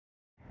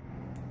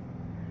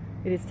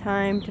It is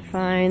time to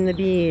find the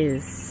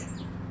bees.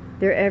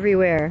 They're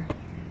everywhere,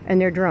 and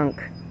they're drunk.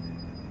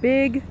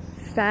 Big,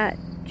 fat,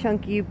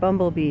 chunky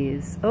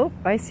bumblebees. Oh,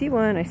 I see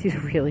one. I see a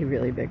really,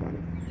 really big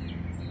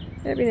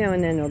one. Every now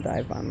and then they'll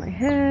dive on my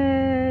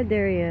head.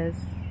 There he is.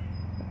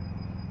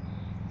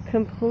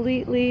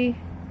 Completely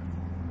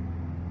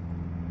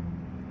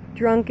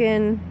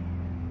drunken,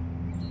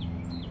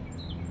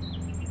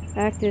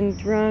 acting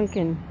drunk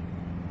and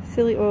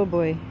silly. Oh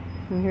boy,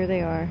 and here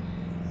they are.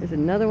 There's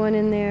another one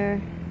in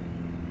there,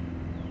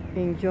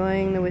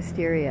 enjoying the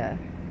wisteria.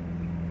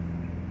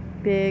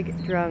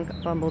 Big, drunk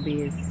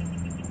bumblebees.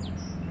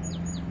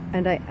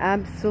 And I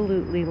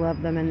absolutely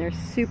love them, and they're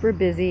super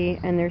busy,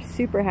 and they're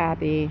super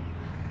happy.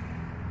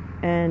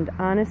 And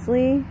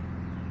honestly,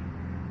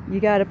 you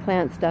gotta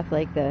plant stuff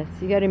like this.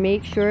 You gotta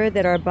make sure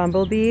that our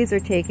bumblebees are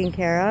taken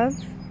care of.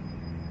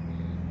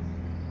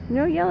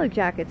 No yellow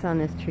jackets on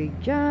this tree,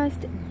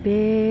 just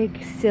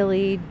big,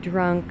 silly,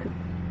 drunk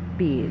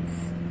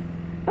bees.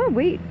 Oh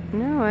wait,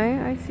 no,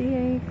 I see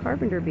a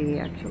carpenter bee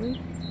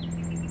actually.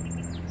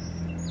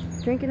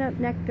 Drinking up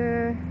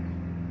nectar,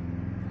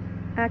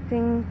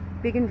 acting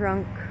big and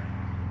drunk.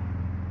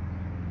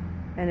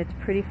 And it's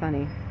pretty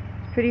funny.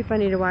 It's pretty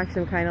funny to watch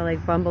them kind of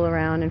like bumble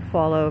around and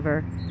fall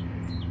over.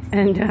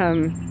 And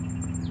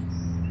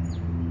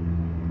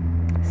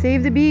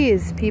save the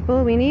bees,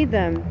 people, we need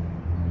them.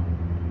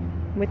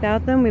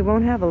 Without them, we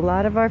won't have a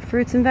lot of our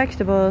fruits and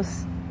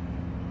vegetables.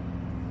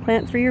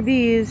 Plant for your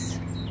bees.